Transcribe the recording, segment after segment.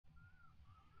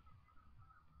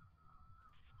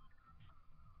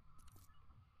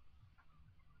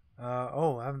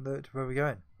Oh, I haven't looked. Where are we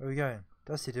going? Where are we going?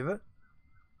 Dusty Divot?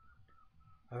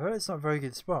 I've heard it's not a very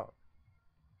good spot.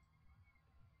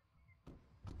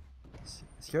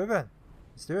 Let's go then.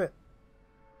 Let's do it.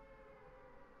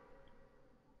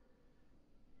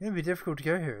 It's gonna be difficult to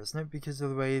go here, isn't it? Because of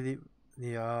the way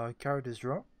the characters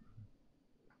drop.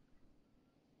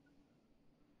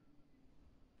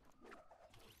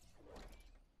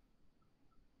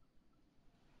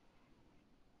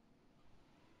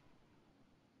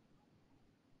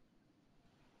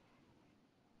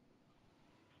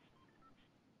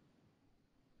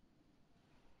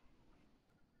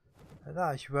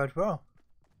 That actually worked well.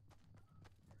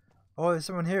 Oh, there's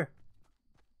someone here.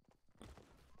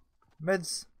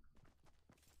 Meds.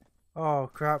 Oh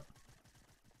crap.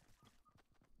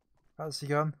 That's the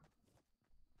gun.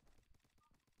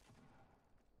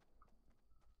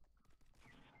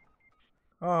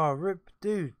 Oh, rip,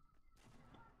 dude.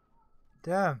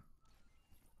 Damn.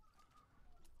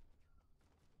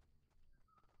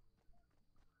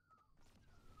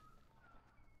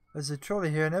 There's a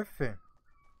trolley here and everything.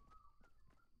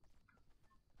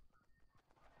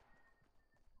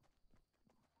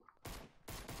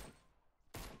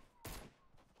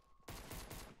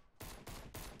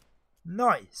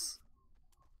 Nice.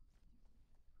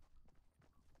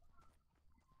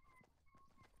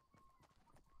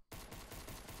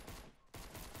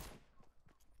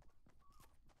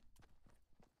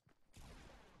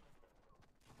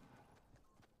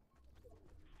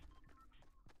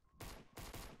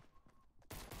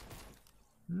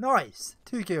 Nice.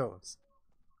 2 kills.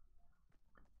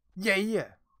 Yeah, yeah.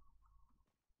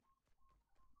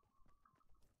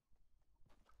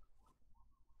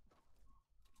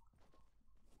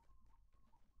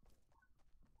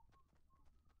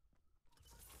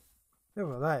 Look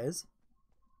what that is.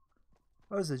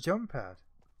 Oh, it's a jump pad.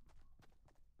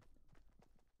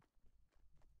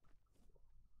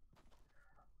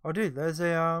 Oh, dude, there's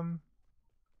a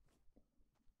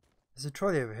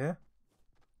trolley over here.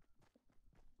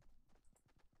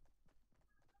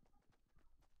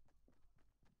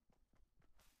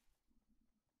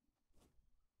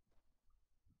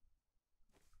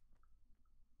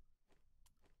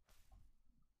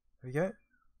 There we go.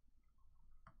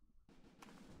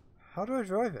 How do I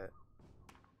drive it?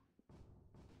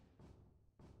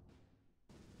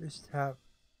 Just have.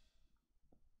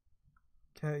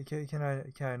 Can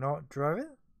I not drive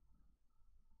it?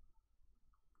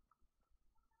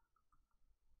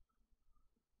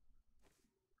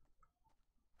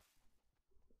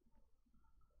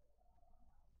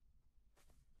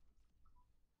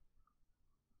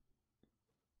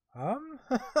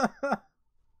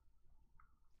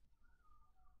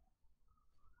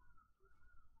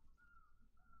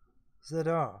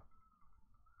 ZR.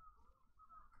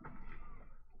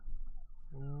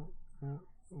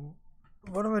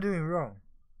 What am I doing wrong?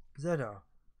 ZR.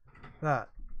 That.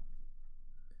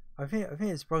 I think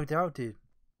it's bugged out, dude.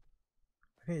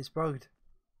 I think it's bugged.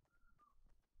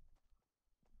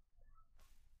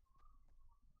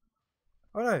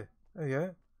 Oh no. There we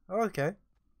go. Oh, okay.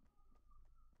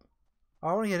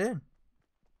 I want to get in.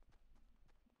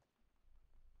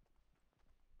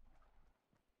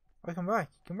 Oh, come back.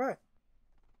 Come back.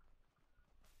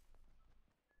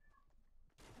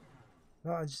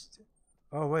 No, I just.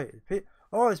 Oh wait.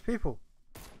 Oh, it's people.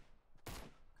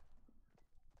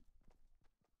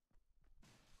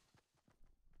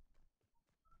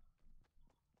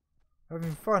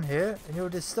 Having fun here, and you're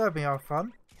disturbing our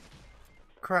fun.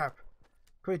 Crap.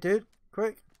 Quick, dude.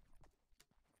 Quick.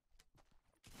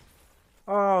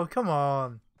 Oh, come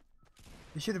on.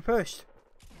 You should have pushed.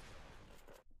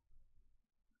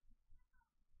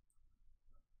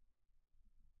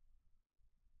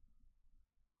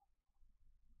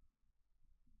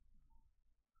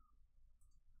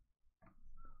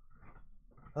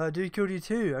 Dude killed you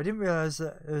too. I didn't realise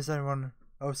that there was anyone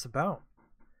else about.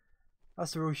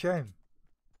 That's a real shame.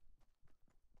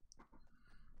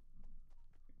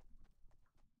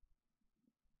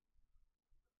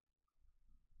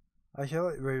 Actually, I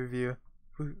like the reviewer.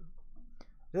 I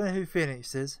don't know who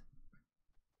Phoenix is.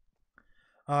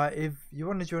 If you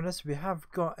want to join us, we have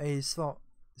got a slot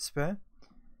spare.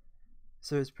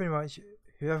 So it's pretty much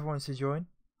whoever wants to join.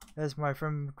 There's my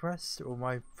friend request or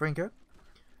my friend code.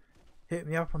 Hit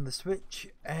me up on the Switch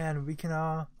and we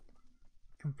can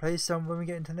play some when we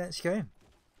get into the next game.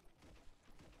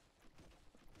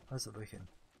 How's it looking?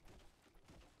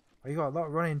 Oh, you got a lot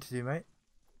of running to do, mate.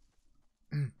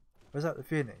 Where's that, the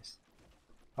Phoenix?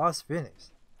 Oh, it's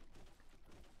Phoenix.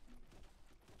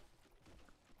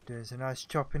 Doing some nice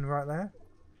chopping right there.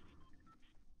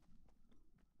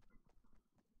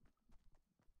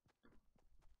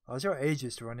 I was got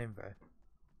ages to run in there.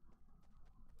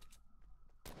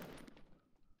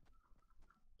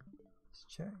 Let's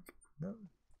check. No.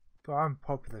 But I'm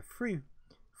popular. Free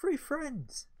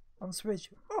friends on Switch.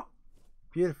 Oh,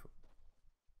 beautiful.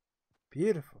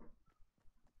 Beautiful.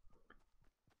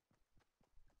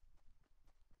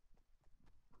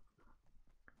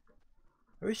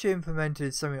 I wish they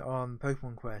implemented something on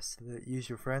Pokemon Quest that use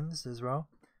your friends as well.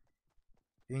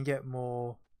 You can get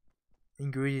more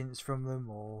ingredients from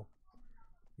them, or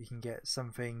you can get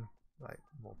something like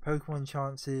more Pokemon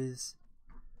chances,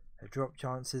 drop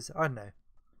chances. I don't know.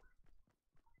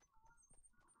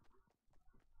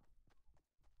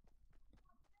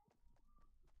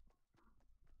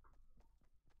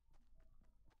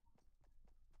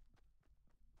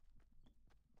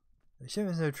 I assume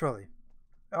there's no trolley.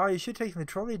 Oh, you should have taken the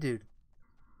trolley, dude. It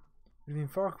would have been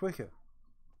far quicker.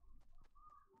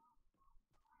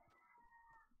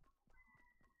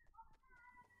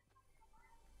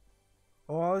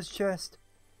 Oh, it's chest.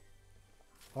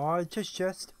 Oh, just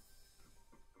chest.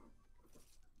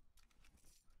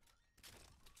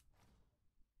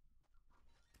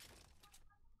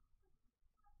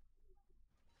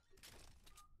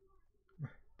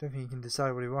 Don't think he can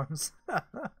decide what he wants.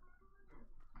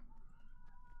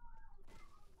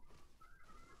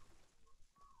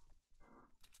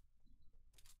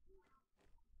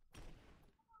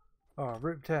 Oh,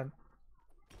 rip tent.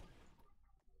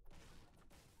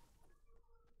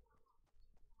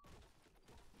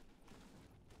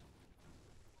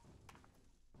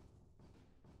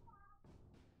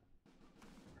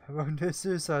 I'm on the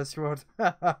Suicide Squad.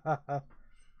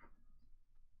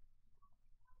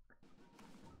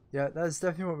 Yeah, that's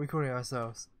definitely what we're calling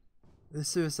ourselves. The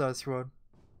Suicide Squad.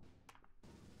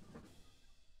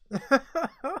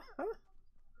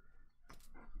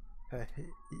 Hey,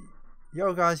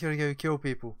 yo guys gotta go kill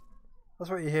people. That's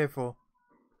what you're here for.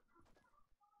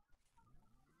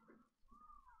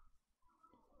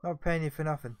 Not paying you for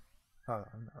nothing. Oh,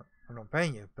 I'm not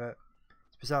paying you, but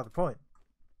it's beside the point.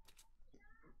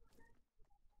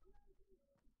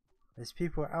 There's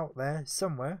people out there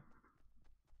somewhere.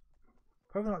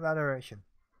 Probably not that direction.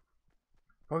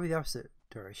 Probably the opposite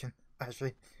direction,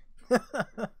 actually.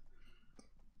 But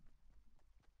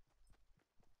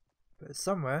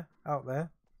somewhere out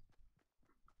there,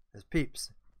 there's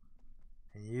peeps,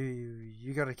 and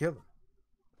you gotta kill them.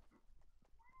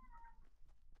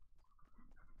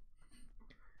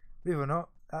 Believe it or not,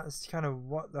 that's kind of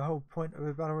what the whole point of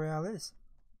a battle royale is.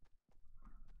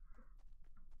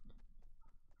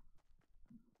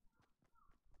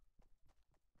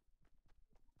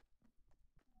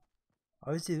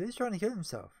 Oh, is he trying to kill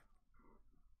himself?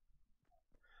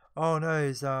 Oh no,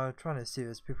 he's trying to see if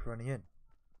there's people running in.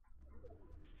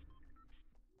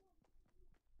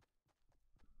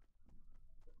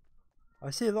 I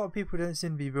see a lot of people don't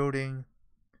seem to be building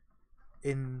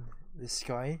in the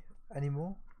sky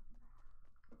anymore.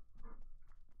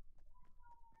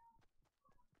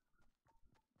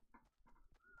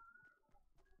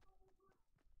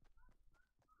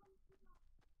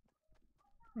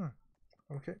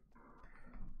 Okay.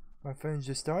 My phone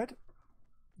just died.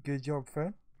 Good job,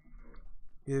 phone.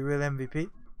 You're the real MVP.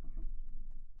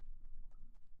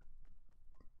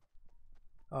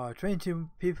 Oh, 22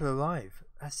 people alive.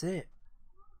 That's it.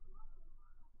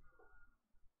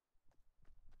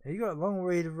 You got a long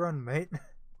way to run, mate.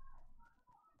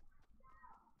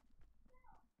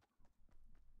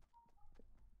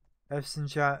 F's in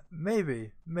chat.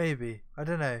 Maybe. I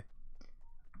don't know.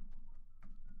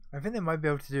 I think they might be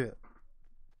able to do it.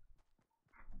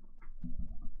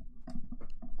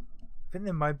 I think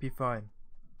they might be fine.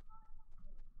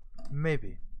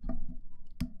 Maybe.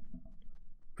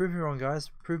 Prove me wrong, guys.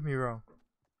 Prove me wrong.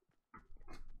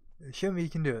 Show me you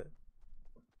can do it.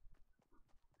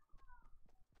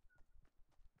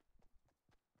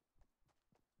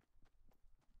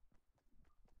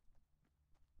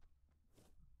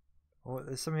 Oh,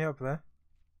 there's something up there.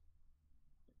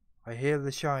 I hear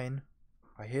the shine.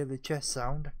 I hear the chest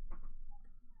sound.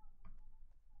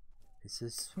 It's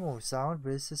a small sound,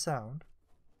 but it's a sound.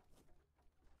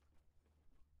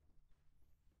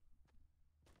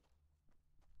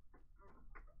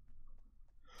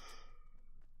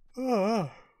 Oh.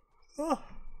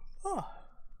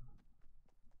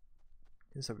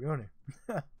 Guess I'll be on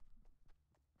it.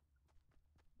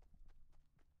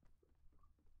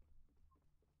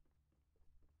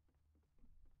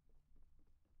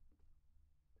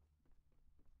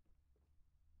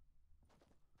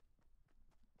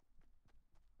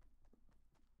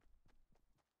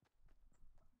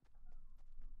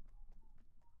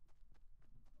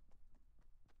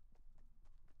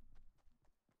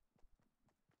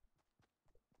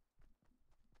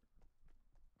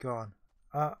 Go on.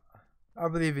 I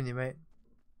believe in you, mate.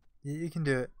 You can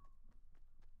do it.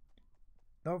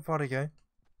 Not far to go.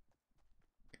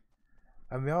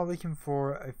 And we are looking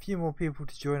for a few more people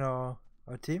to join our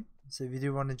team. So if you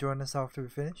do want to join us after we're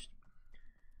finished,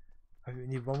 I think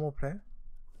we need one more player.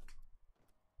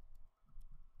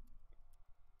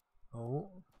 Oh.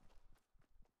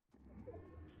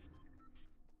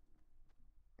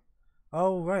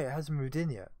 Oh, right, it hasn't moved in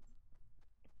yet.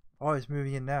 Oh, it's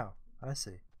moving in now. I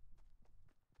see.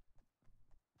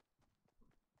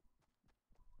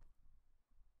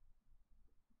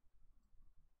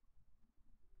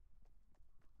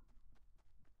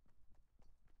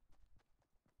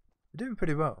 We're doing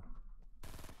pretty well.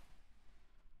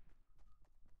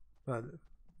 Well,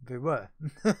 they were.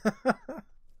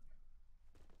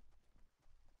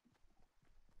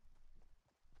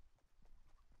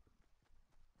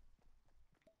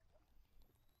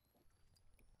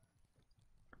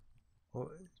 Oh,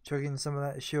 chugging some of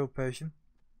that shield potion.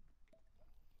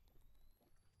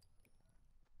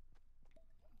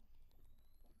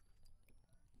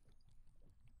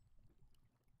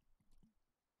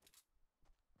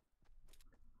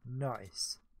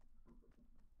 Nice.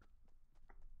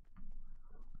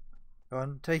 Go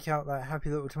on, take out that happy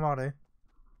little tomato.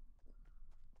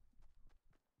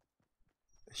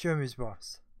 Show him his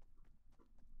boss.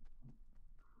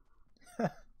 I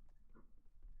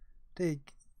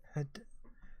think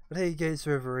gates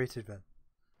are overrated then.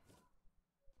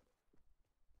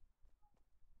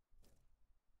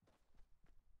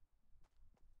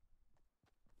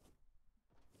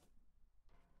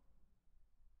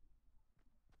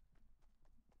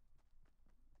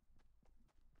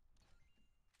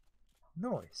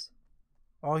 Nice.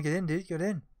 Oh, get in, dude. Get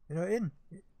in. You're not in.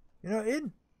 You're not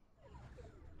in.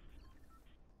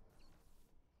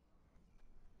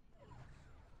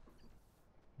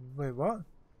 Wait, what?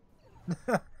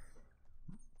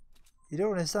 You don't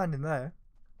want to stand in there.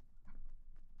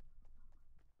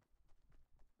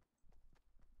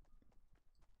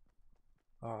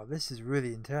 Oh, this is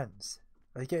really intense.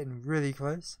 They're getting really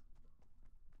close.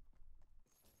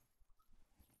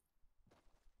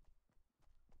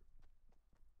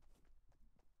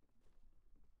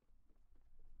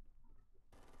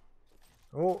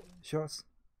 Oh, shots.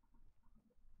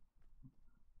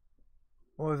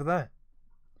 Oh, over there.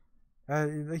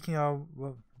 Looking at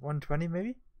 120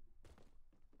 maybe?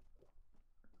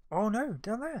 Oh no,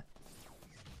 down there.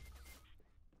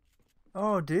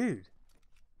 Oh, dude.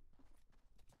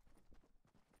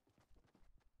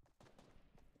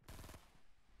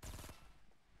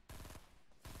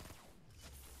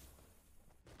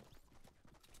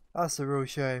 That's a real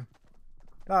shame.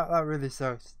 That really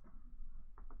sucks.